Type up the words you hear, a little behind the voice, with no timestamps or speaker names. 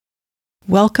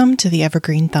Welcome to the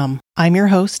Evergreen Thumb. I'm your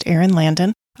host, Erin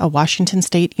Landon, a Washington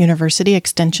State University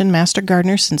Extension Master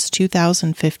Gardener since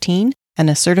 2015 and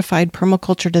a certified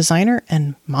permaculture designer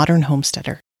and modern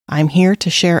homesteader. I'm here to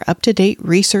share up-to-date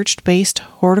research-based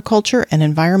horticulture and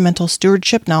environmental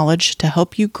stewardship knowledge to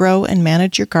help you grow and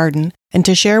manage your garden and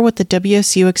to share what the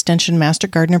WSU Extension Master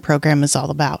Gardener program is all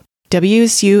about.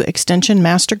 WSU Extension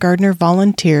Master Gardener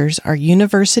volunteers are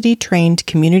university-trained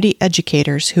community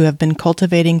educators who have been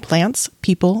cultivating plants,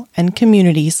 people, and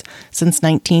communities since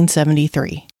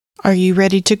 1973. Are you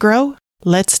ready to grow?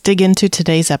 Let's dig into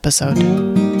today's episode.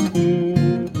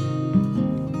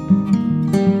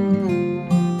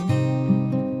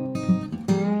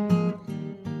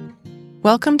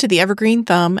 Welcome to the Evergreen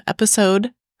Thumb,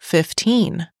 episode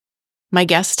 15. My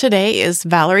guest today is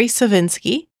Valorie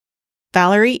Savisky.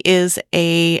 Valorie is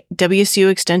a WSU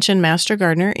Extension Master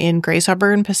Gardener in Grays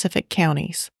Harbor and Pacific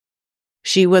counties.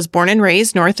 She was born and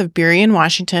raised north of Burien,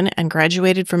 Washington, and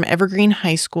graduated from Evergreen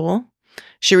High School.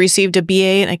 She received a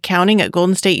BA in accounting at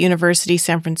Golden State University,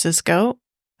 San Francisco,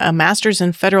 a master's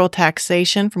in federal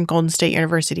taxation from Golden State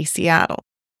University, Seattle.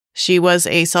 She was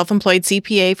a self-employed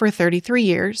CPA for 33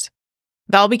 years.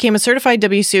 Val became a certified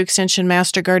WSU Extension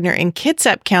Master Gardener in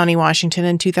Kitsap County, Washington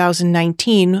in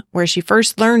 2019, where she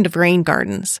first learned of rain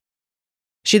gardens.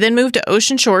 She then moved to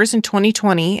Ocean Shores in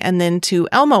 2020 and then to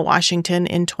Elma, Washington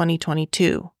in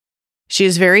 2022. She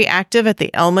is very active at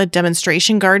the Elma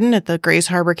Demonstration Garden at the Grays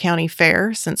Harbor County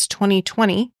Fair since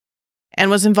 2020 and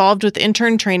was involved with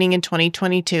intern training in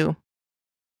 2022.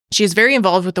 She is very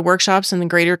involved with the workshops in the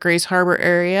greater Grays Harbor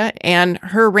area, and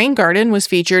her rain garden was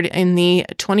featured in the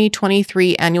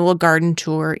 2023 annual garden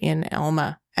tour in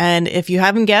Elma. And if you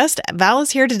haven't guessed, Val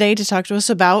is here today to talk to us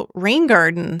about rain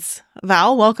gardens.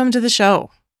 Val, welcome to the show.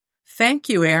 Thank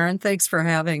you, Erin. Thanks for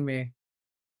having me.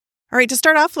 All right, to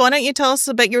start off, why don't you tell us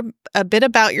a bit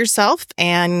about yourself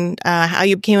and how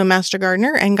you became a master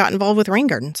gardener and got involved with rain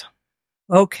gardens?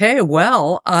 Okay,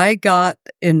 well, I got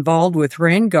involved with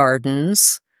rain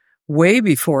gardens way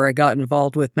before I got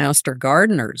involved with master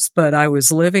gardeners, but I was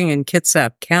living in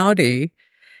Kitsap County,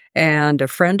 and a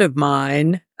friend of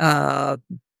mine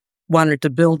wanted to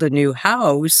build a new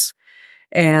house,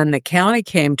 and the county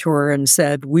came to her and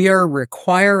said, "We are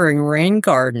requiring rain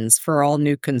gardens for all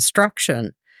new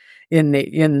construction in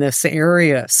this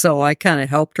area." So I kind of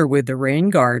helped her with the rain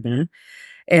garden,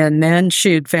 and then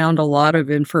she had found a lot of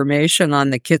information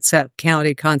on the Kitsap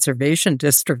County Conservation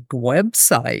District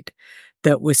website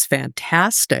that was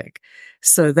fantastic.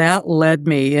 So that led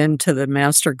me into the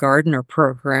Master Gardener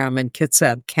program in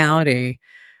Kitsap County,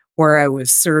 where I was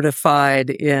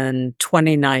certified in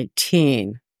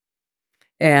 2019.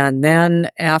 And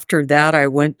then after that, I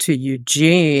went to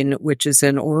Eugene, which is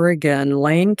in Oregon,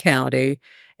 Lane County,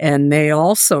 and they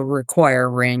also require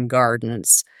rain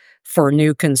gardens for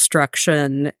new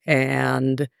construction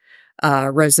and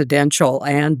residential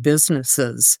and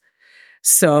businesses.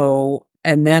 So,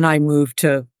 and then I moved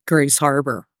to Grays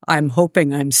Harbor. I'm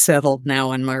hoping I'm settled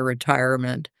now in my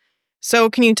retirement. So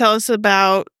can you tell us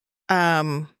about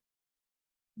the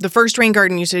first rain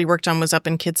garden you said you worked on was up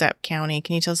in Kitsap County.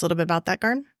 Can you tell us a little bit about that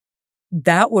garden?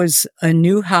 That was a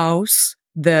new house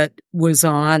that was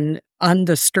on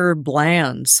undisturbed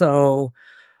land. So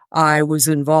I was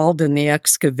involved in the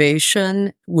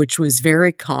excavation, which was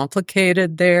very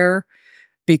complicated there,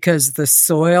 because the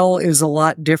soil is a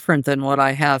lot different than what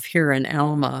I have here in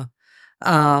Elma.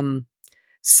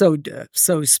 So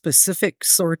specific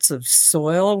sorts of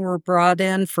soil were brought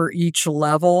in for each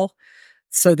level.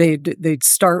 So they'd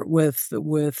start with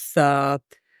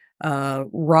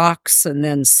rocks and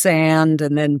then sand,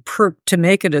 and then to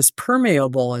make it as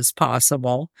permeable as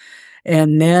possible,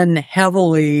 and then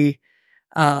heavily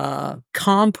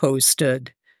composted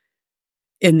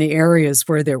in the areas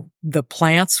where the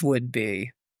plants would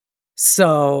be.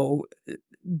 So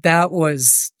that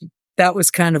was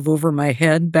kind of over my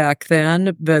head back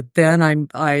then. But then I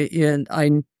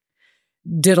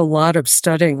did a lot of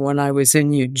studying when I was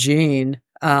in Eugene,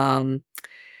 and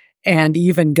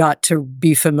even got to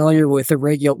be familiar with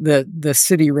the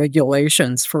city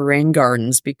regulations for rain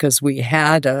gardens, because we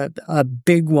had a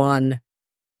big one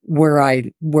where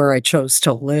I chose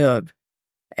to live,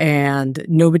 and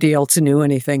nobody else knew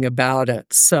anything about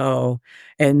it. So,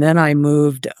 and then I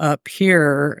moved up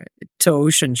here to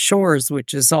Ocean Shores,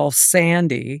 which is all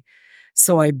sandy.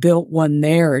 So I built one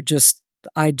there.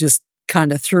 I just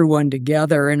kind of threw one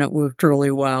together, and it worked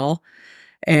really well.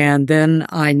 And then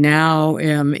I now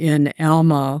am in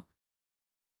Elma,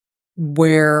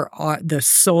 where the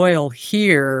soil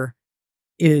here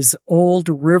is old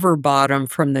river bottom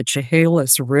from the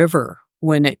Chehalis River,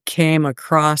 when it came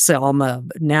across Elma.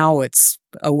 Now it's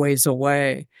a ways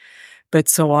away. But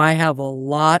so I have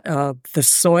the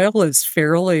soil is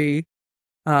fairly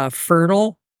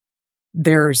fertile.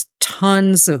 There's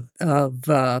tons of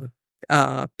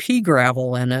pea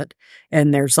gravel in it,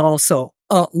 and there's also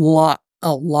a lot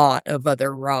of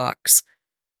other rocks.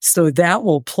 So that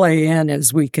will play in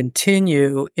as we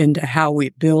continue into how we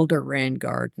build a rain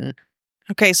garden.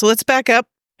 Okay, so let's back up,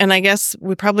 and I guess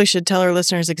we probably should tell our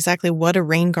listeners exactly what a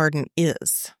rain garden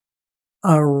is.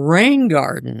 A rain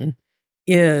garden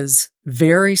is,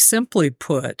 very simply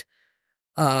put,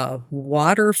 a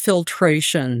water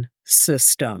filtration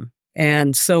system.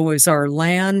 And so as our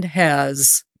land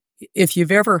has, if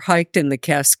you've ever hiked in the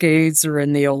Cascades or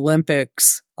in the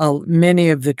Olympics, many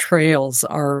of the trails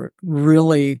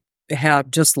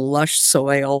have just lush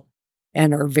soil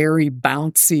and are very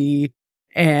bouncy.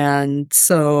 And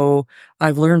so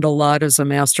I've learned a lot as a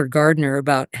master gardener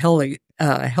about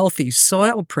healthy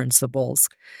soil principles.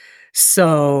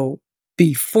 So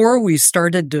before we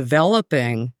started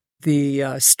developing, the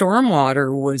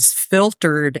stormwater was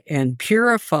filtered and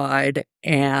purified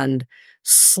and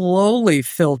slowly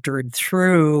filtered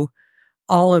through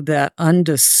all of that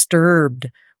undisturbed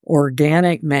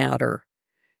organic matter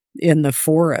in the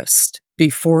forest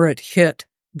before it hit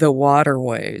the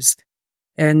waterways.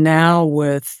 And now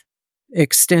with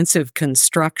extensive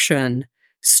construction,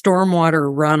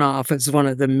 stormwater runoff is one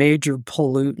of the major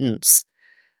pollutants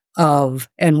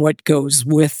and what goes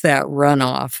with that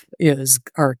runoff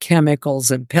are chemicals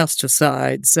and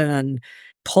pesticides and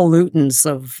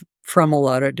pollutants from a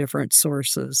lot of different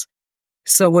sources.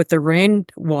 So what the rain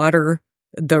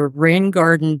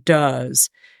garden does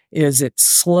is it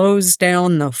slows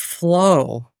down the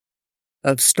flow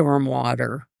of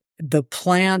stormwater. The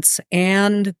plants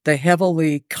and the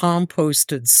heavily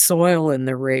composted soil in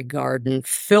the rain garden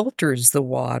filters the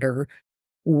water,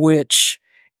 which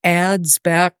adds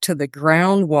back to the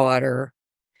groundwater,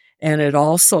 and it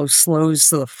also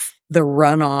slows the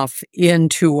runoff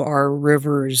into our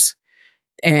rivers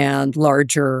and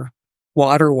larger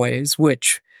waterways,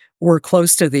 which we're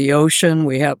close to the ocean.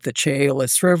 We have the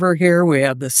Chehalis River here. We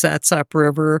have the Satsop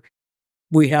River.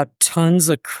 We have tons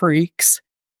of creeks.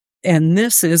 And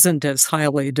this isn't as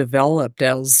highly developed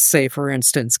as, say, for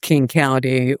instance, King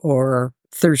County or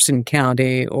Thurston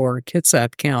County or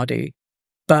Kitsap County.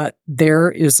 But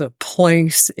there is a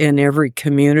place in every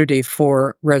community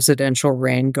for residential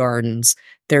rain gardens.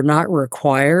 They're not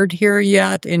required here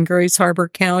yet in Grays Harbor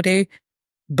County,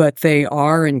 but they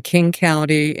are in King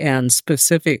County and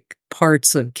specific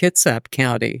parts of Kitsap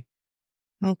County.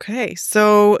 Okay,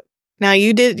 so now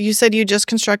you said you just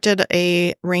constructed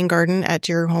a rain garden at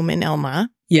your home in Elma.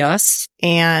 Yes.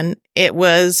 And it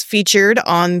was featured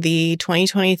on the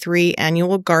 2023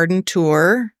 annual garden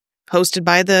tour hosted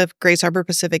by the Grays Harbor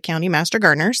Pacific County Master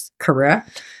Gardeners.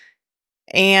 Correct.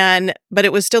 But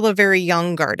it was still a very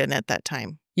young garden at that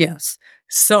time. Yes.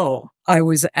 So I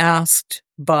was asked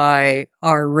by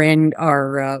our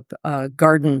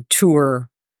garden tour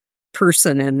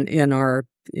person in our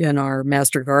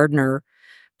Master Gardener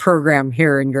program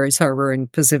here in Grays Harbor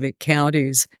and Pacific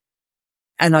Counties.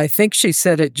 And I think she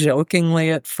said it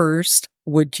jokingly at first,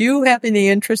 would you have any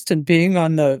interest in being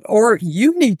or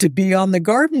you need to be on the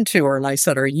garden tour? And I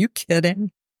said, are you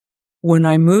kidding? When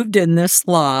I moved in this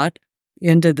lot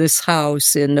into this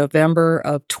house in November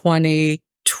of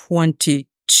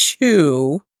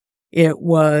 2022,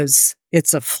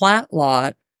 it's a flat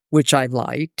lot, which I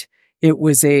liked.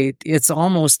 It's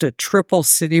almost a triple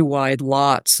citywide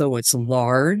lot, so it's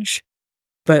large,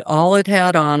 but all it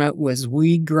had on it was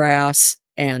weed grass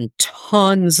and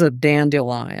tons of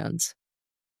dandelions.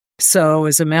 So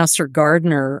as a master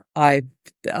gardener, I've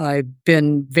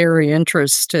been very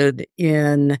interested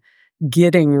in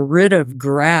getting rid of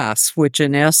grass, which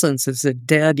in essence is a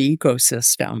dead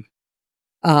ecosystem.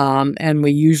 And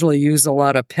we usually use a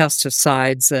lot of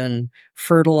pesticides and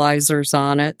fertilizers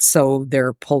on it. So there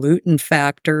are pollutant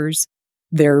factors.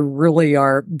 There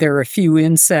are a few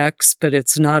insects, but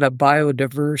it's not a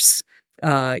biodiverse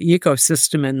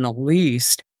ecosystem in the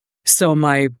least. So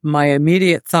my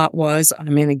immediate thought was,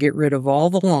 I'm going to get rid of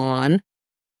all the lawn.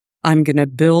 I'm going to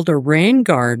build a rain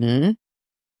garden.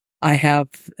 I have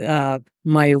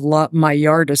my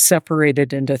yard is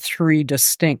separated into 3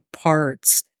 distinct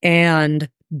parts, and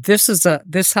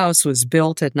this house was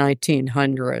built in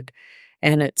 1900,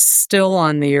 and it's still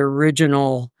on the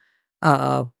original.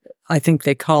 I think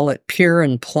they call it pier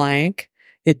and plank.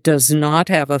 It does not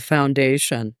have a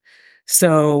foundation.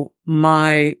 So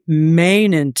my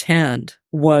main intent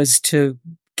was to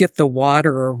get the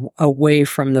water away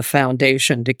from the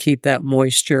foundation to keep that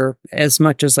moisture as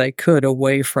much as I could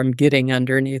away from getting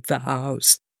underneath the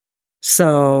house.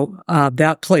 So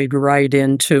that played right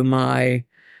into my,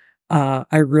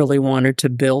 I really wanted to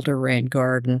build a rain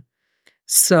garden.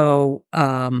 So,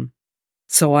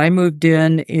 so I moved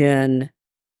in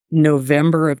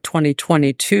November of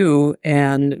 2022,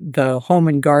 and the home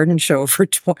and garden show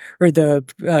or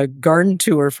the garden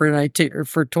tour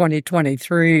for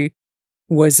 2023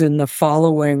 was in the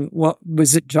following, what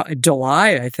was it,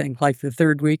 July, I think, like the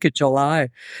third week of July.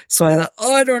 So I thought,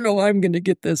 oh, I don't know how I'm going to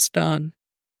get this done.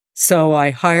 So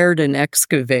I hired an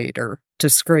excavator to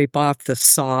scrape off the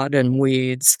sod and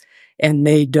weeds, and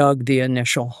they dug the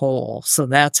initial hole. So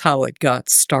that's how it got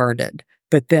started.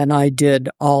 But then I did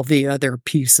all the other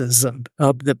pieces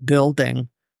of the building,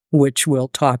 which we'll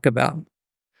talk about.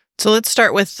 So let's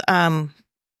start with the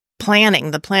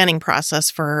planning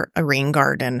process for a rain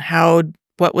garden.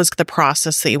 What was the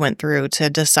process that you went through to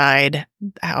decide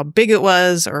how big it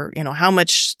was, or, how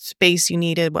much space you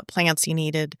needed, what plants you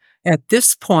needed? At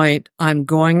this point, I'm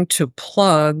going to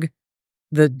plug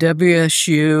the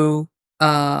WSU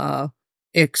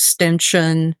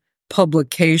extension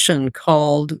publication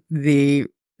called the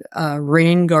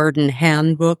Rain Garden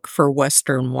Handbook for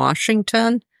Western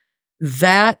Washington.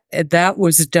 That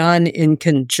was done in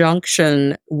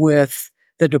conjunction with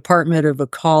the Department of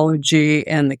Ecology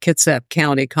and the Kitsap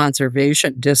County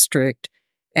Conservation District.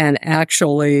 And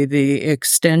actually the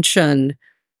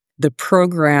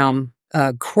program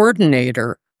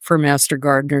coordinator for Master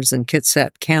Gardeners in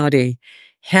Kitsap County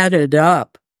headed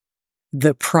up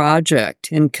the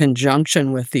project in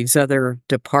conjunction with these other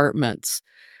departments.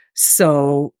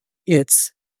 So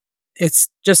it's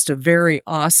just a very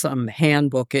awesome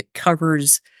handbook. It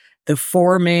covers the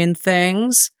four main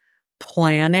things: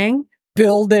 planning,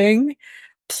 building,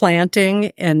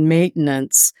 planting, and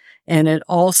maintenance. And it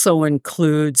also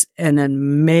includes an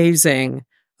amazing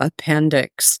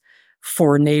appendix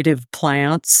for native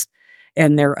plants,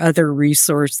 and there are other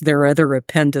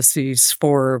appendices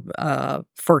for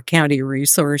county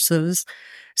resources.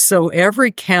 So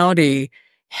every county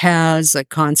has a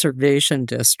conservation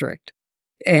district.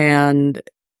 And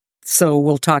so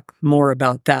we'll talk more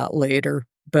about that later.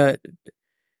 But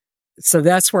so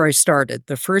that's where I started.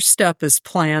 The first step is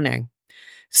planning.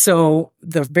 So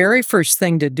the very first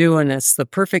thing to do, and it's the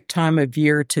perfect time of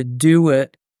year to do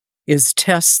it, is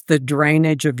test the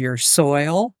drainage of your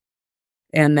soil.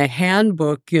 And the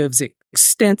handbook gives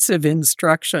extensive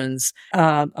instructions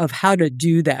of how to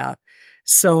do that.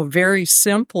 So very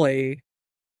simply,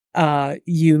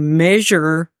 you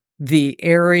measure the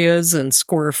areas and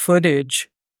square footage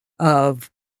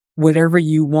of whatever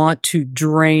you want to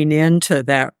drain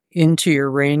into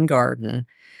your rain garden.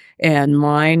 And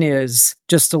mine is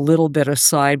just a little bit of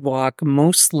sidewalk,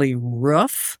 mostly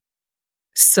roof.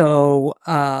 So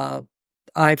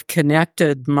I've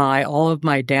connected all of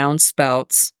my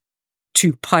downspouts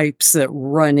to pipes that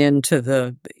run into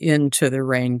the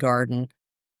rain garden.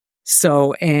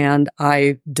 So, and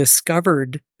I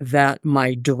discovered that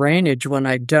my drainage, when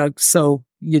I dug, so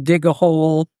you dig a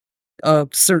hole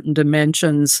of certain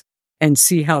dimensions and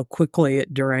see how quickly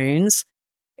it drains.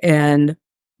 And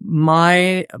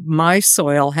my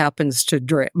soil happens to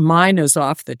drain. Mine is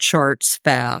off the charts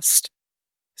fast.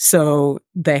 So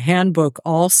the handbook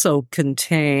also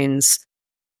contains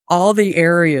all the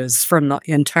areas from the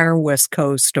entire west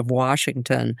coast of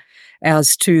Washington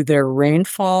as to their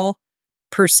rainfall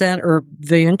percent, or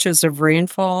the inches of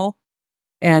rainfall.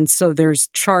 And so there's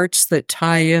charts that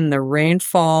tie in the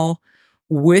rainfall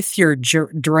with your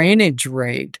drainage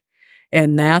rate.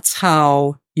 And that's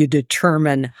how you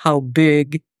determine how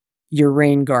big your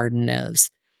rain garden is.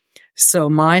 So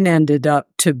mine ended up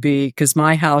to be, because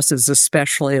my house is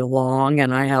especially long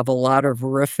and I have a lot of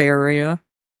roof area,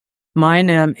 mine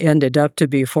ended up to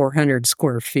be 400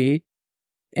 square feet.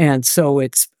 And so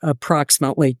it's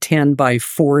approximately 10 by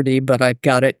 40, but I've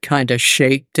got it kind of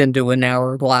shaped into an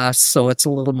hourglass, so it's a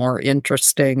little more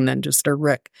interesting than just a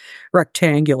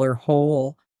rectangular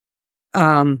hole.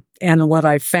 And what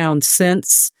I've found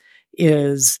since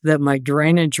is that my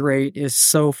drainage rate is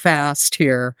so fast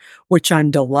here, which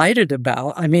I'm delighted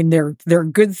about. I mean, there are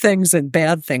good things and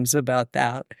bad things about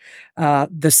that.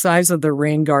 The size of the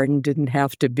rain garden didn't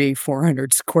have to be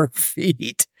 400 square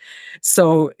feet.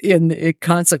 So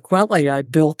consequently, I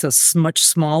built a much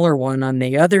smaller one on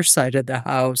the other side of the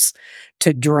house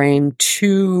to drain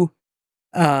two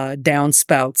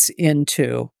downspouts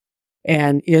into.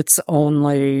 And it's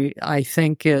only, I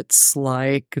think it's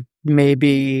like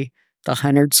maybe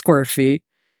 100 square feet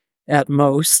at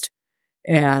most.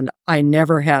 And I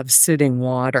never have sitting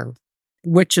water,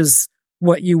 which is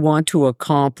what you want to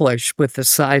accomplish with the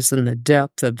size and the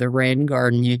depth of the rain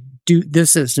garden.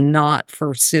 This is not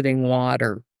for sitting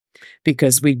water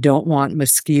because we don't want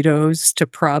mosquitoes to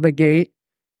propagate.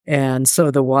 And so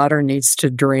the water needs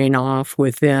to drain off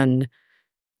within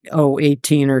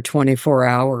 18 or 24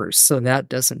 hours. So that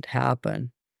doesn't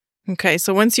happen. Okay,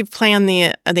 so once you've planned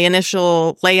the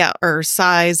initial layout or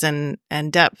size and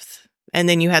depth, and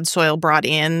then you had soil brought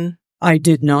in. I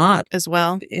did not as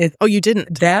well. You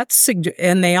didn't.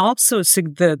 And they also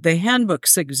the handbook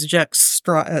suggests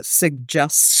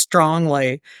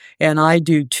strongly, and I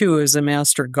do too as a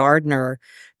master gardener,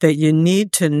 that you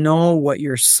need to know what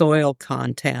your soil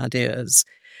content is.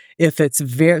 If it's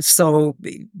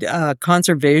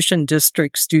conservation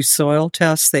districts do soil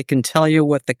tests. They can tell you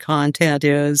what the content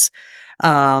is,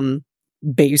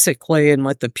 basically, and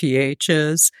what the pH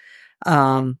is.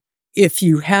 If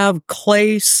you have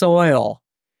clay soil,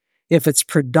 if it's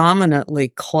predominantly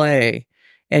clay,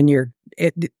 and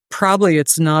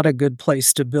it's not a good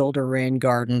place to build a rain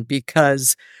garden,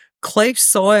 because clay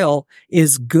soil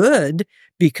is good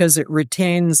because it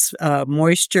retains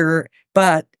moisture,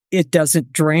 but it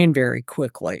doesn't drain very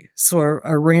quickly. So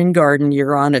a rain garden,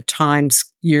 you're on a time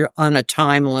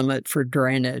limit for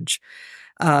drainage.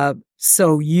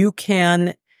 So you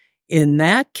can, in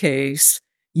that case,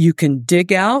 you can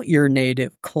dig out your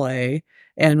native clay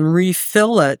and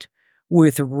refill it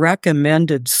with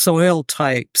recommended soil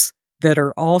types that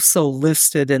are also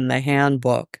listed in the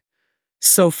handbook.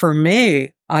 So for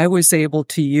me, I was able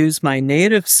to use my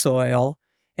native soil.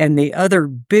 And the other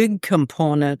big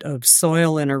component of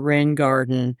soil in a rain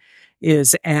garden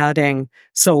is adding,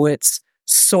 so it's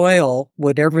soil,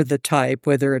 whatever the type,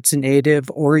 whether it's native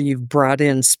or you've brought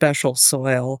in special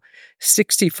soil,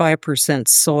 65%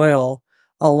 soil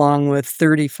along with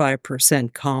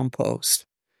 35% compost.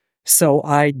 So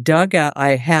I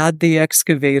had the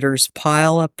excavators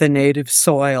pile up the native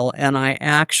soil, and I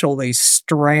actually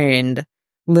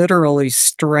literally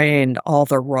strained all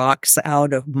the rocks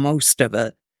out of most of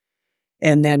it,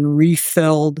 and then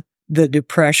refilled the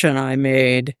depression I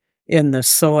made in the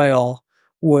soil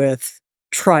with,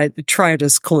 tried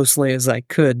as closely as I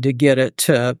could to get it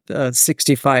to a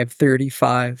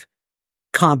 65-35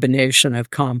 combination of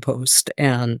compost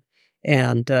and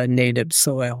native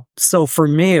soil. So for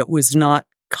me, it was not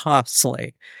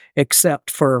costly, except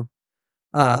for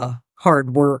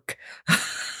hard work. I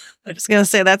was going to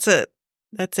say that's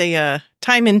a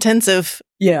time intensive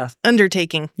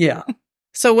undertaking. Yeah.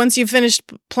 So once you finished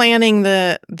planning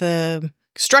the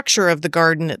structure of the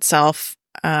garden itself,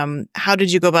 how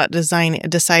did you go about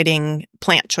deciding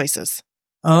plant choices?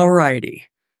 All righty.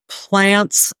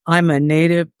 Plants, I'm a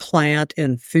native plant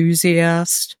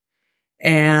enthusiast,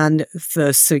 and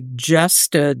the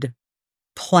suggested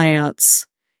plants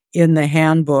in the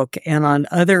handbook and on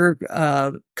other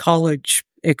college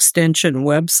extension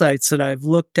websites that I've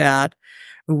looked at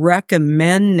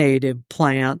recommend native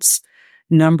plants.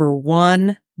 Number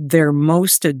one, they're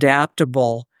most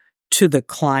adaptable to the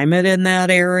climate in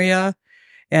that area.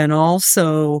 And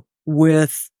also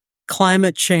with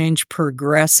climate change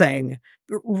progressing,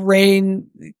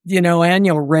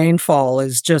 annual rainfall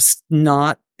is just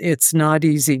it's not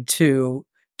easy to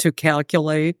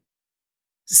calculate.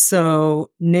 So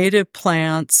native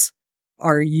plants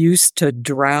are used to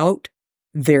drought.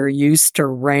 They're used to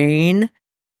rain.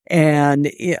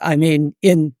 And I mean,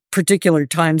 in particular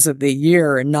times of the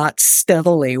year, and not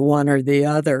steadily one or the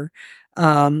other.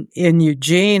 In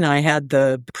Eugene, I had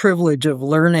the privilege of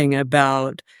learning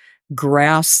about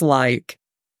grass-like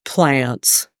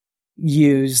plants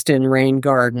used in rain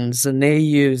gardens, and they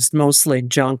used mostly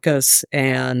juncus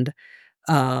and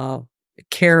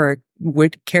carex,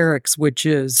 which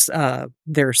is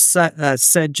their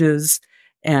sedges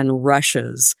and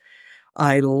rushes.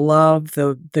 I love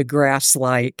the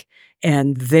grass-like,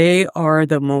 and they are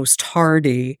the most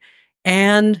hardy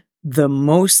and the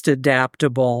most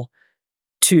adaptable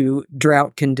to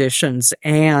drought conditions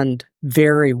and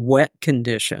very wet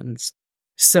conditions.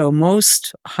 So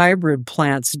most hybrid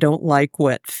plants don't like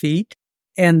wet feet,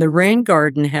 and the rain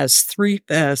garden has three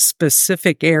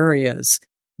specific areas.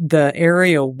 The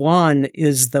area one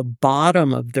is the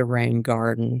bottom of the rain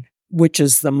garden, which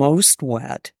is the most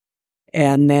wet,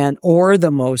 and then, or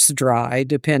the most dry,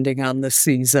 depending on the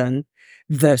season.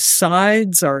 The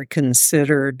sides are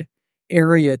considered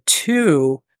area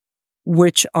 2,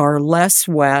 which are less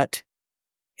wet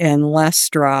and less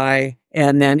dry.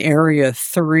 And then area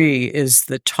 3 is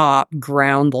the top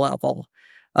ground level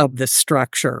of the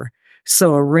structure.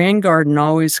 So a rain garden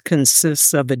always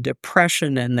consists of a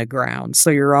depression in the ground. So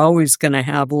you're always going to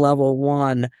have level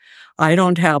 1. I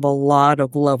don't have a lot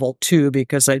of level 2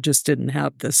 because I just didn't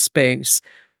have the space,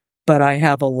 but I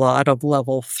have a lot of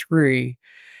level 3.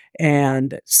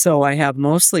 And so I have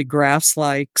mostly grass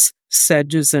likes,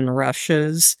 sedges, and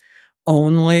rushes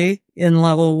only in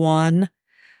level 1.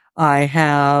 I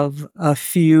have a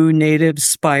few native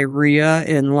spirea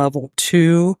in level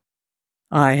 2.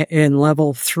 In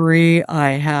level 3, I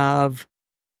have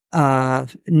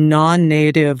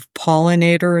non-native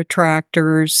pollinator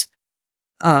attractors,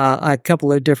 a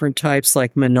couple of different types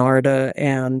like Monarda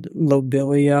and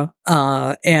Lobelia.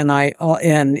 And I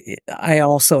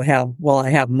also have, I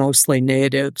have mostly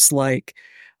natives. Like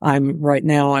right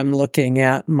now I'm looking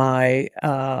at my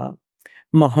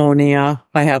Mahonia.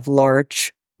 I have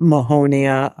larch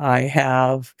Mahonia. I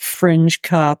have fringe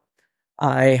cup.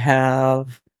 I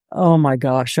have, oh my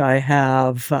gosh, I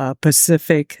have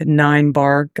Pacific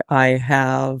 9-bark. I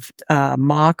have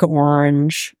mock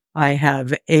orange. I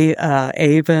have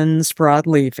avens,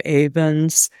 broadleaf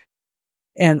avens,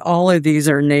 and all of these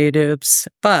are natives.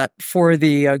 But for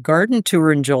the garden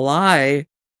tour in July,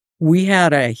 we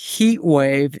had a heat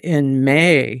wave in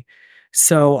May.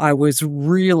 So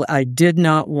I did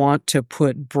not want to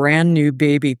put brand new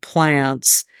baby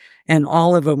plants, and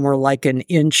all of them were like an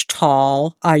inch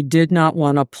tall. I did not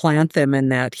want to plant them in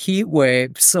that heat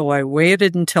wave. So I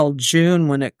waited until June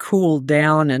when it cooled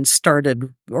down and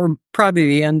started, or probably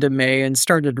the end of May, and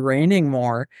started raining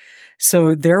more.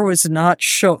 So there was not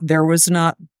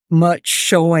much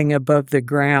showing above the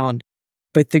ground.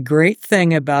 But the great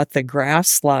thing about the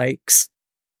grass likes,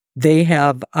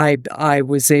 I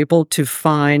was able to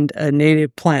find a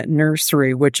native plant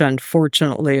nursery, which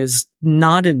unfortunately is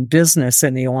not in business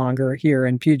any longer here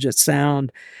in Puget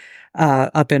Sound,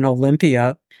 up in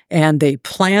Olympia. And they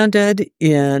planted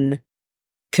in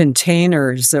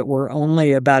containers that were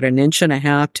only about 1.5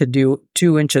 inches to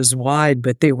 2 inches wide,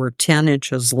 but they were 10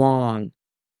 inches long.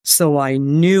 So I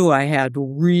knew I had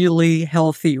really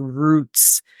healthy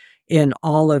roots in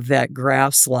all of that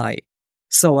grass light.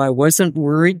 So I wasn't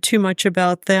worried too much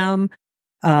about them.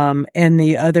 And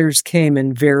the others came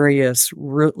in various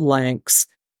root lengths.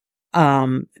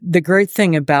 The great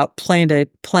thing about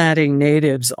planting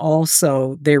natives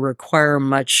also, they require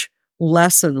much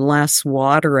less and less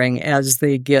watering as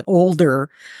they get older.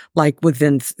 Like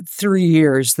within 3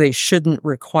 years, they shouldn't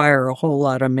require a whole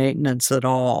lot of maintenance at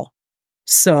all.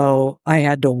 So I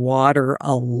had to water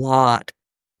a lot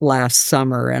last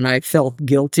summer, and I felt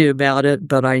guilty about it,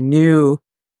 but I knew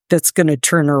that's going to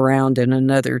turn around in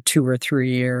another 2 or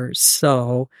 3 years.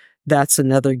 So that's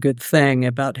another good thing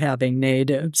about having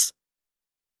natives.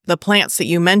 The plants that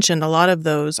you mentioned, a lot of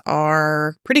those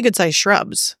are pretty good sized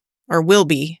shrubs, or will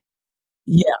be.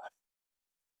 Yeah.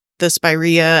 The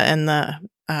spirea and the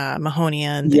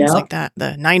Mahonia and things like that,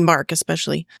 the 9-bark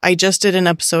especially. I just did an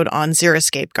episode on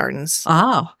xeriscape gardens.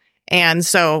 Ah. And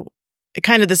so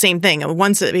kind of the same thing.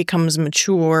 Once it becomes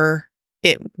mature,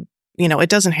 it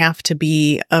doesn't have to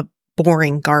be a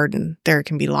boring garden. There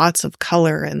can be lots of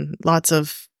color and lots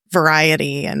of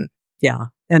variety. And yeah,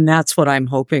 and that's what I'm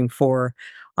hoping for.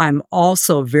 I'm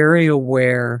also very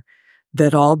aware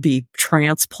that I'll be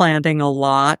transplanting a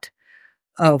lot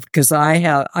because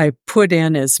I put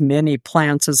in as many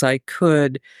plants as I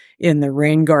could in the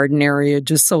rain garden area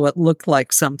just so it looked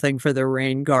like something for the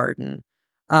rain garden.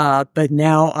 But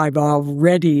now I've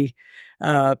already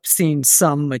seen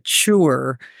some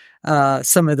mature,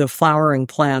 some of the flowering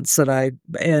plants that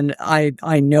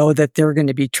I know that they're going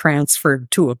to be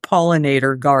transferred to a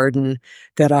pollinator garden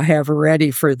that I have ready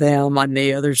for them on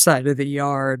the other side of the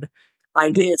yard.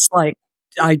 It's like,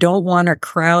 I don't want to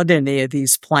crowd any of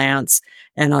these plants,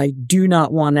 and I do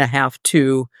not want to have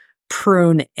to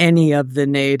prune any of the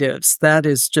natives. That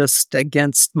is just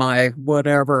against my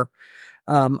whatever.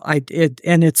 And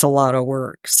it's a lot of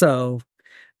work. So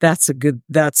that's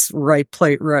right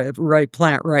plant,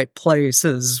 right place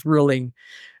is really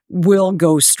will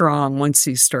go strong once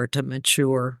these start to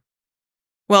mature.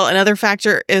 Well, another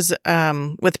factor is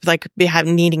with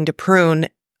needing to prune.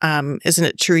 Isn't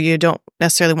it true you don't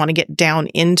necessarily want to get down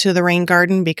into the rain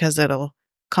garden because it'll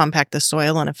compact the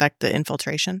soil and affect the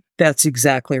infiltration? That's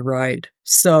exactly right.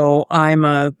 So I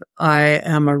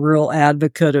am a real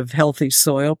advocate of healthy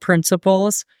soil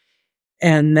principles,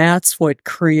 and that's what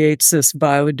creates this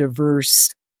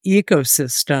biodiverse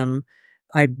ecosystem.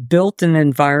 I built an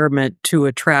environment to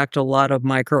attract a lot of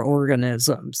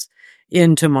microorganisms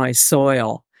into my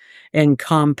soil, and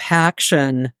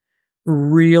compaction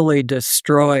really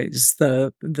destroys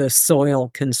the soil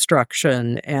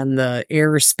construction and the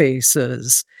air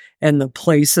spaces and the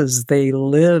places they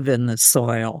live in the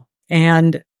soil.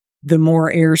 And the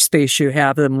more airspace you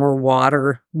have, the more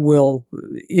water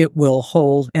it will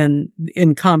hold. And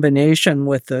in combination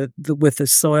with the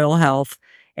soil health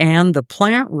and the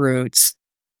plant roots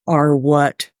are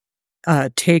what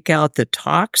take out the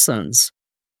toxins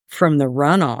from the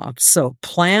runoff. So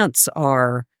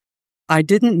I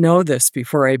didn't know this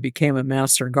before I became a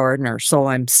master gardener. So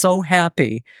I'm so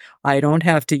happy I don't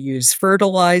have to use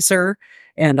fertilizer,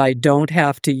 and I don't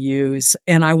have to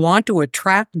and I want to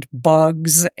attract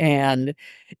bugs and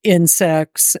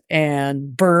insects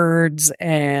and birds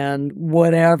and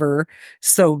whatever.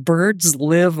 So birds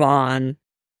live on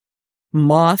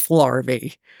moth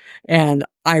larvae. And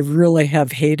I really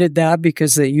have hated that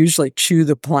because they usually chew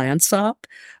the plants up.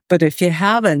 But if you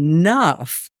have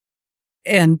enough,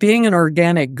 and being an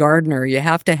organic gardener, you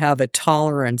have to have a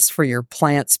tolerance for your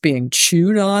plants being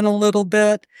chewed on a little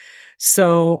bit.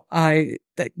 So I've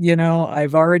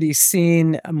already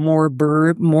seen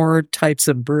more types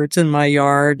of birds in my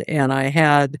yard, and I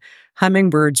had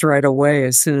hummingbirds right away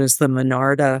as soon as the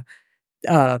Monarda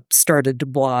started to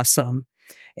blossom.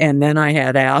 And then I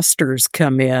had asters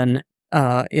come in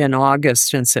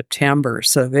August and September.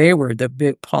 So they were the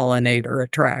big pollinator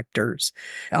attractors.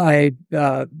 I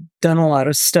done a lot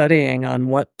of studying on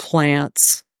what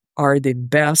plants are the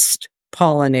best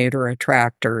pollinator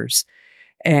attractors.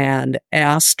 And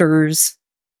asters,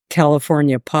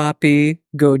 California poppy,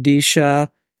 Godetia,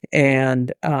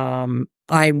 and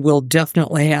I will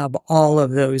definitely have all of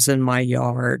those in my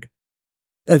yard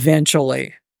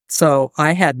eventually. So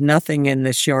I had nothing in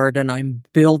this yard, and I'm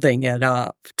building it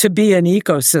up to be an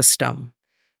ecosystem.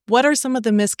 What are some of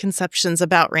the misconceptions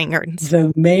about rain gardens?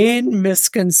 The main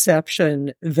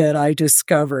misconception that I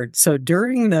discovered, so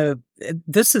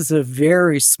this is a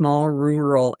very small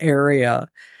rural area,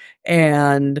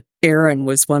 and Erin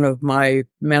was one of my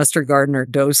master gardener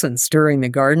docents during the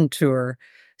garden tour.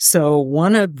 So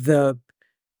one of the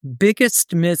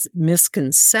biggest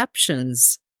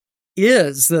misconceptions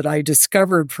is that I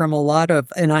discovered from a lot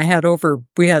of, and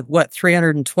we had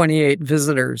 328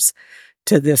 visitors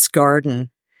to this garden.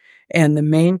 And the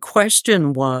main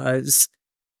question was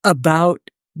about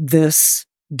this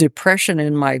depression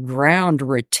in my ground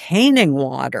retaining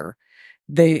water.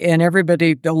 A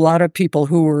lot of people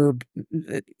who were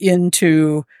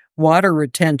into water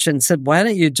retention said, why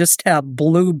don't you just have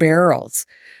blue barrels?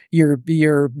 Your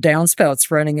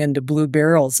downspouts running into blue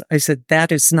barrels. I said,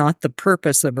 that is not the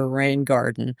purpose of a rain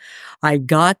garden. I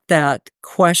got that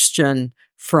question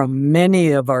from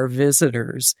many of our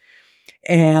visitors.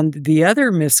 And the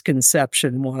other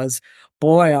misconception was,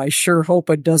 boy, I sure hope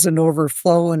it doesn't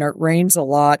overflow when it rains a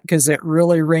lot, because it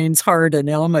really rains hard in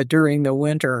Elma during the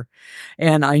winter.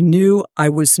 And I knew I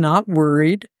was not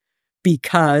worried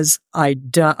because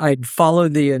I'd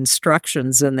followed the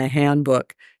instructions in the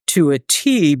handbook to a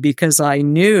T, because I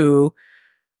knew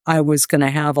I was going to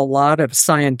have a lot of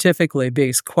scientifically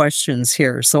based questions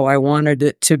here. So I wanted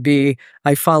it to be,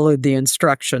 I followed the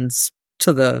instructions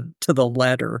to the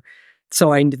letter.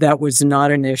 So that was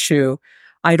not an issue.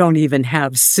 I don't even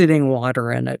have sitting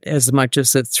water in it as much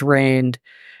as it's rained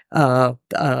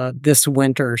this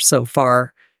winter so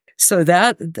far. So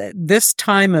this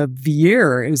time of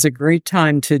year is a great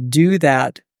time to do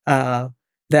that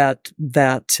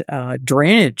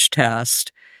drainage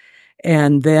test.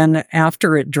 And then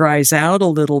after it dries out a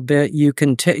little bit, you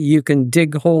can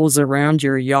dig holes around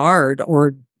your yard,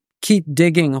 or keep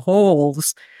digging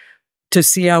holes to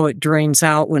see how it drains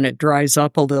out when it dries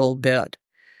up a little bit.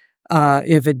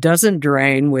 If it doesn't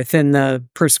drain within the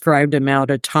prescribed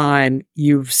amount of time,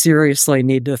 you seriously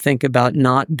need to think about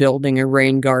not building a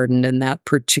rain garden in that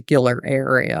particular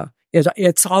area.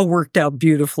 It's all worked out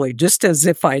beautifully, just as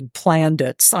if I'd planned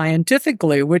it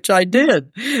scientifically, which I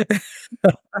did.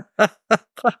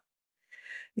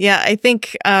 Yeah, I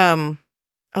think a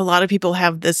lot of people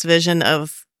have this vision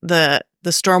of the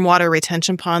stormwater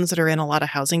retention ponds that are in a lot of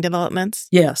housing developments.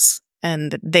 Yes.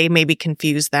 And they maybe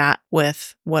confuse that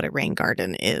with what a rain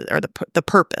garden is, or the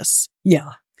purpose.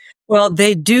 Yeah. Well,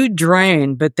 they do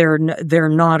drain, but they're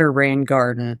not a rain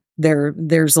garden.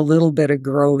 There's a little bit of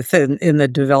growth in the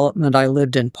development. I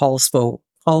lived in Paulsbo.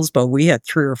 We had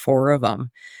 3 or 4 of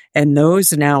them, and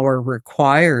those now are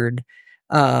required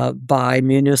by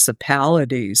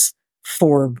municipalities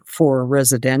for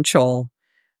residential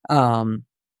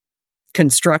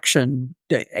construction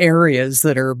areas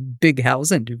that are big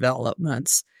housing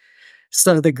developments.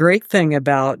 So the great thing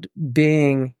about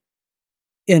being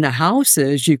in a house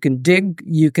is you can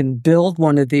build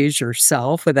one of these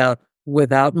yourself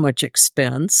without much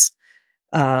expense.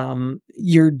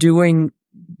 You're doing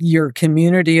your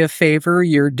community a favor,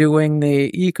 you're doing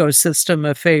the ecosystem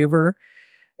a favor,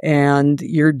 and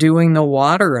you're doing the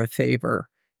water a favor.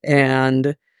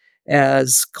 And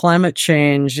as climate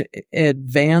change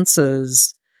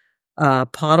advances,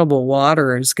 potable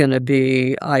water is going to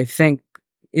be, I think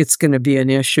it's going to be an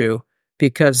issue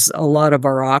because a lot of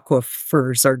our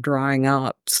aquifers are drying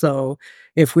up. So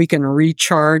if we can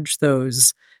recharge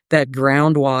that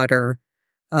groundwater,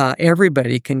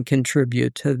 everybody can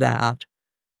contribute to that.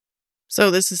 So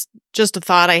this is just a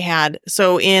thought I had.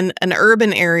 So in an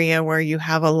urban area where you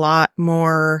have a lot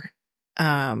more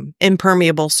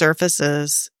impermeable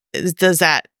surfaces,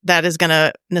 that is going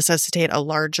to necessitate a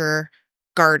larger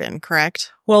garden,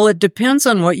 correct? Well, it depends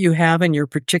on what you have in your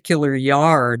particular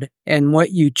yard and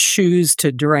what you choose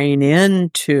to drain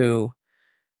into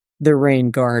the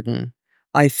rain garden.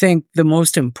 I think the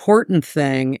most important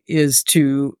thing is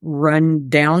to run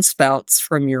downspouts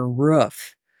from your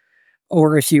roof,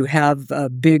 or if you have a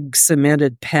big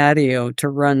cemented patio, to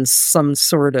run some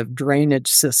sort of drainage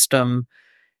system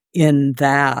in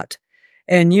that.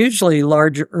 And usually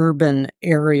large urban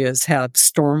areas have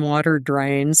stormwater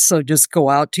drains, so just go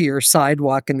out to your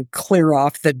sidewalk and clear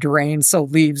off the drain so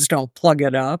leaves don't plug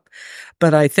it up.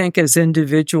 But I think as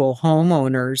individual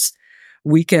homeowners,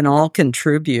 we can all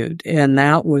contribute. And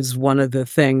that was one of the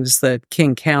things that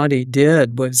King County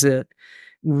did, was it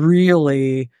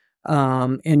really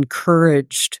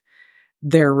encouraged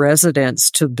their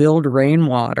residents to build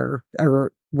rainwater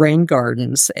or rain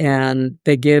gardens, and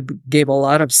they gave a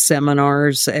lot of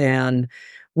seminars and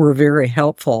were very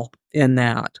helpful in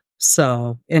that.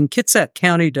 So, and Kitsap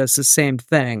County does the same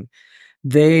thing.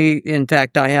 In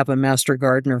fact, I have a master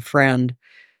gardener friend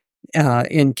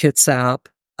in Kitsap,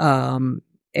 and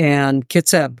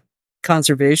Kitsap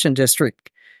Conservation District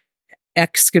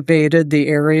excavated the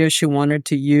area she wanted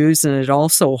to use, and it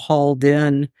also hauled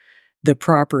in the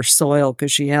proper soil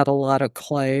because she had a lot of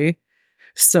clay.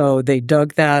 So they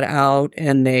dug that out,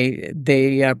 and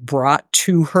they brought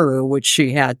to her, which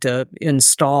she had to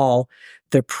install,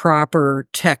 the proper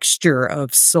texture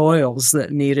of soils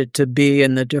that needed to be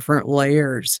in the different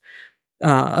layers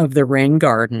of the rain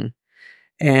garden.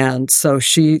 And so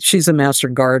she's a master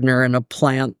gardener and a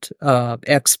plant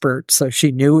expert, so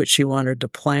she knew what she wanted to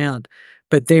plant.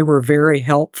 But they were very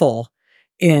helpful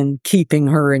in keeping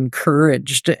her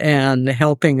encouraged and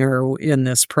helping her in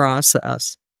this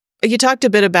process. You talked a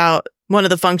bit about one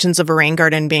of the functions of a rain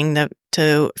garden being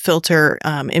to filter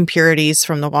impurities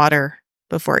from the water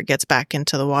before it gets back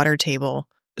into the water table.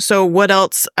 So what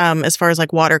else, as far as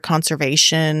like water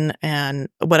conservation, and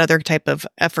what other type of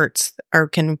efforts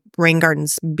can rain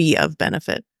gardens be of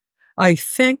benefit? I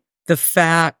think the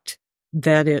fact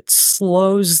that it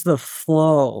slows the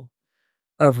flow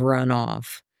of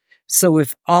runoff. So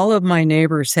if all of my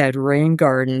neighbors had rain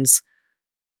gardens,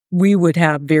 we would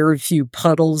have very few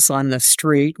puddles on the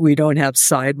street. We don't have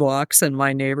sidewalks in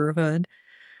my neighborhood,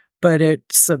 but it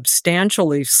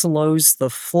substantially slows the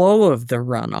flow of the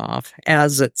runoff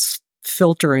as it's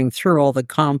filtering through all the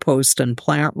compost and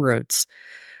plant roots.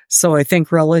 So I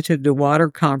think relative to water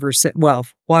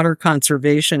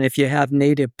conservation, if you have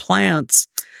native plants,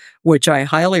 which I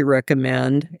highly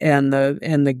recommend, and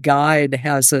the guide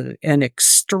has an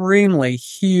extremely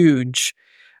huge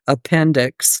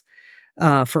appendix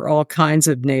for all kinds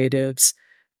of natives,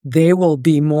 they will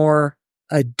be more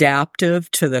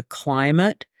adaptive to the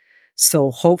climate.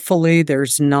 So hopefully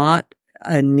there's not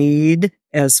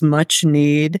as much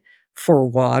need for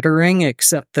watering,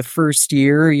 except the first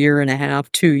year and a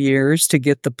half, 2 years to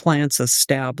get the plants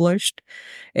established.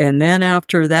 And then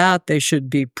after that, they should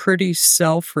be pretty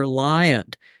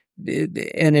self-reliant.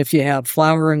 And if you have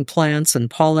flowering plants and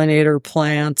pollinator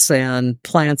plants and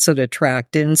plants that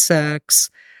attract insects,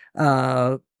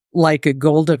 like a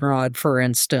goldenrod, for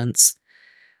instance,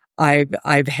 I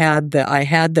had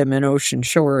them in Ocean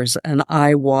Shores, and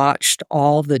I watched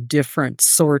all the different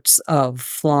sorts of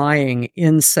flying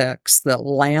insects that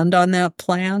land on that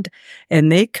plant,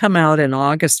 and they come out in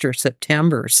August or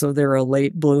September, so they're a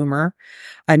late bloomer.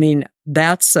 I mean,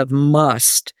 that's a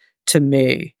must to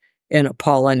me in a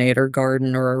pollinator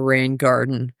garden or a rain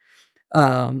garden,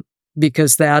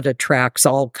 because that attracts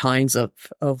all kinds of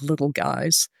little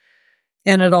guys.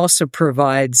 And it also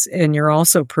you're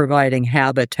also providing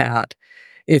habitat.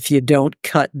 If you don't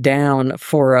cut down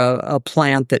for a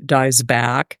plant that dies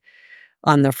back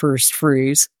on the first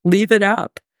freeze, leave it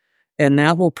up. And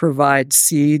that will provide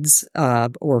seeds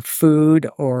or food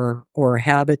or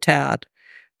habitat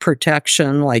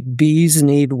protection. Like bees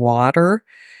need water,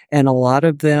 and a lot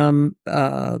of them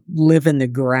live in the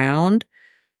ground.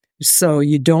 So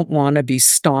you don't want to be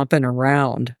stomping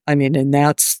around. I mean, and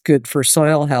that's good for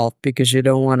soil health because you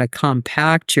don't want to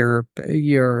compact your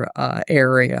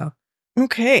area.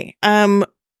 Okay.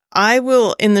 I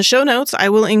will, in the show notes, I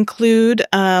will include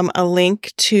a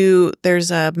link to,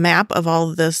 there's a map of all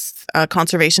of this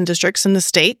conservation districts in the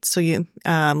state. So you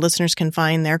listeners can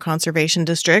find their conservation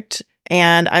district.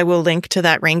 And I will link to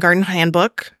that rain garden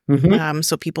handbook.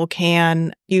 So people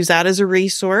can use that as a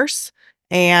resource.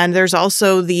 And there's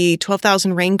also the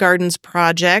 12,000 Rain Gardens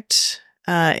project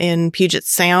in Puget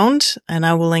Sound. And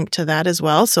I will link to that as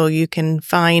well. So you can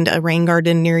find a rain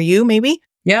garden near you, maybe.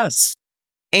 Yes.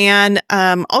 And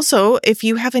also, if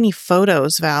you have any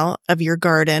photos, Val, of your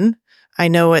garden, I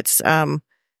know it's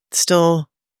still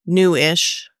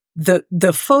new-ish.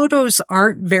 The photos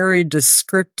aren't very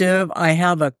descriptive. I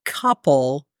have a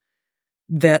couple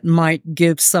that might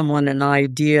give someone an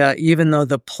idea, even though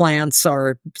the plants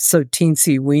are so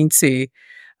teensy-weensy.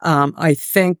 I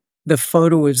think the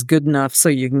photo is good enough so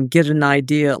you can get an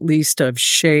idea at least of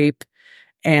shape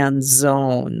and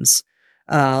zones.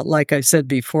 Like I said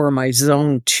before, my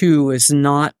zone 2 is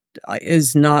not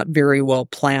very well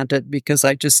planted because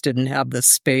I just didn't have the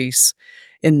space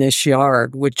in this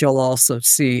yard, which you'll also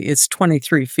see. It's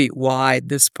 23 feet wide,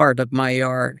 this part of my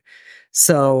yard.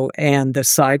 So, and the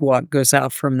sidewalk goes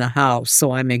out from the house.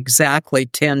 So I'm exactly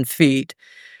 10 feet.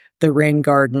 The rain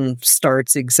garden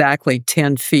starts exactly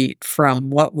 10 feet from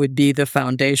what would be the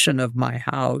foundation of my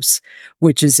house,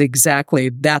 which is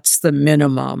that's the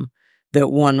minimum that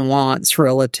one wants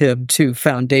relative to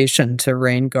foundation to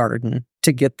rain garden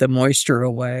to get the moisture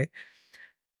away.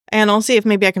 And I'll see if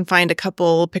maybe I can find a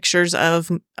couple pictures of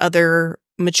other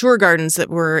mature gardens that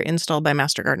were installed by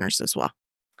master gardeners as well.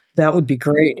 That would be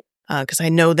great. Because I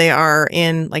know they are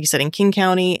in, like you said, in King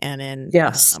County and in,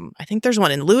 yes. I think there's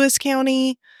one in Lewis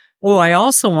County. Well, I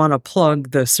also want to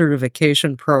plug the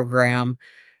certification program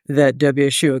that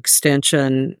WSU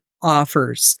Extension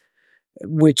offers,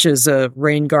 which is a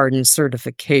rain garden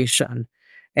certification.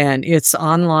 And it's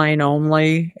online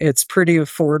only. It's pretty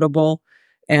affordable.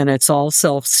 And it's all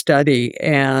self-study,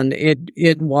 and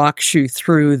it walks you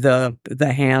through the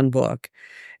handbook,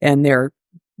 and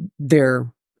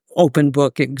they're open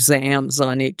book exams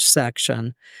on each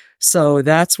section. So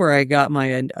that's where I got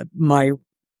my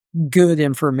good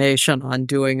information on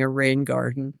doing a rain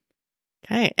garden.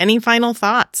 Okay. Any final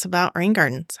thoughts about rain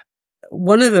gardens?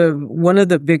 One of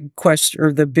the big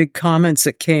the big comments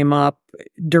that came up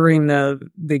during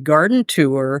the garden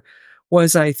tour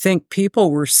was I think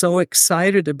people were so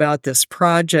excited about this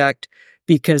project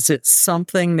because it's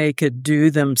something they could do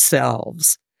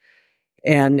themselves.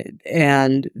 And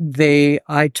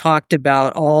I talked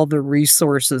about all the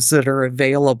resources that are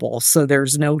available. So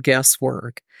there's no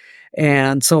guesswork.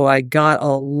 And so I got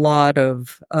a lot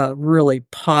of really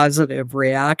positive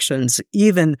reactions.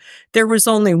 Even there was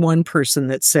only one person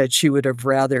that said she would have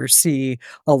rather see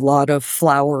a lot of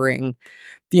flowering,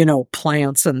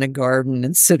 plants in the garden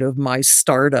instead of my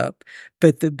startup.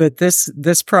 But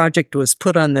this project was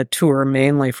put on the tour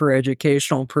mainly for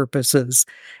educational purposes.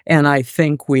 And I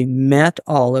think we met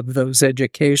all of those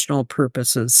educational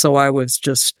purposes. So I was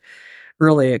just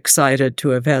really excited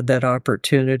to have had that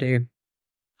opportunity.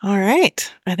 All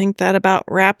right. I think that about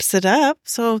wraps it up.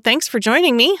 So thanks for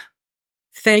joining me.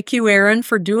 Thank you, Erin,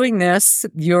 for doing this.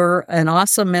 You're an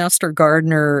awesome master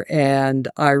gardener, and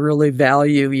I really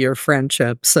value your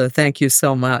friendship. So thank you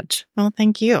so much. Well,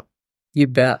 thank you. You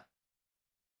bet.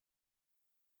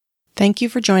 Thank you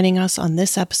for joining us on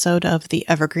this episode of The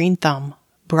Evergreen Thumb,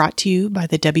 brought to you by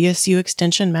the WSU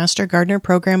Extension Master Gardener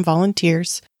Program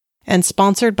volunteers and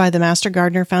sponsored by the Master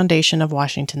Gardener Foundation of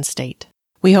Washington State.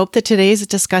 We hope that today's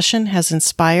discussion has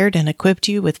inspired and equipped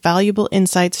you with valuable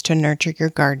insights to nurture your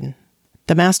garden.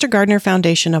 The Master Gardener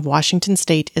Foundation of Washington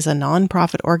State is a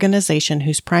nonprofit organization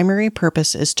whose primary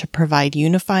purpose is to provide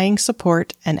unifying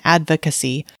support and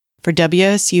advocacy for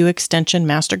WSU Extension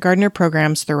Master Gardener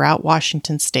programs throughout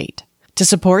Washington State. To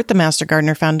support the Master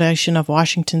Gardener Foundation of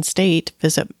Washington State,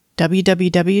 visit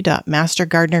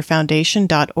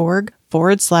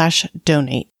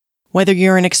www.mastergardenerfoundation.org/donate. Whether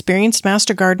you're an experienced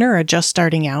master gardener or just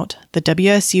starting out, the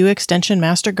WSU Extension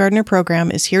Master Gardener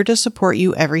program is here to support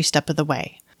you every step of the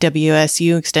way.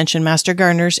 WSU Extension Master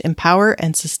Gardeners empower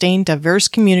and sustain diverse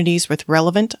communities with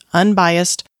relevant,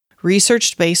 unbiased,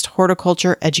 research-based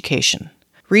horticulture education.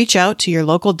 Reach out to your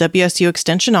local WSU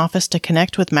Extension office to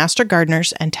connect with master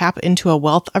gardeners and tap into a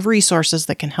wealth of resources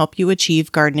that can help you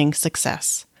achieve gardening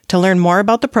success. To learn more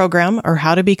about the program or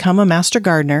how to become a master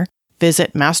gardener,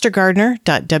 visit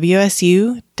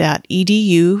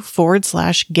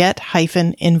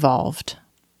mastergardener.wsu.edu/get-involved.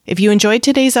 If you enjoyed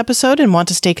today's episode and want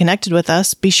to stay connected with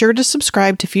us, be sure to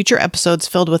subscribe to future episodes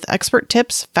filled with expert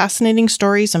tips, fascinating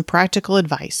stories, and practical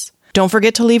advice. Don't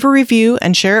forget to leave a review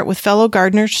and share it with fellow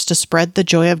gardeners to spread the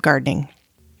joy of gardening.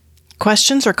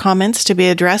 Questions or comments to be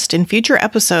addressed in future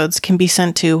episodes can be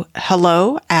sent to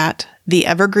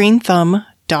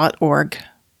hello@theevergreenthumb.org.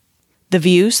 The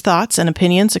views, thoughts, and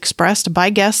opinions expressed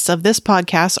by guests of this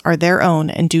podcast are their own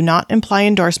and do not imply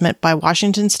endorsement by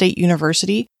Washington State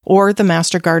University or the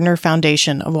Master Gardener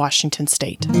Foundation of Washington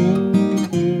State.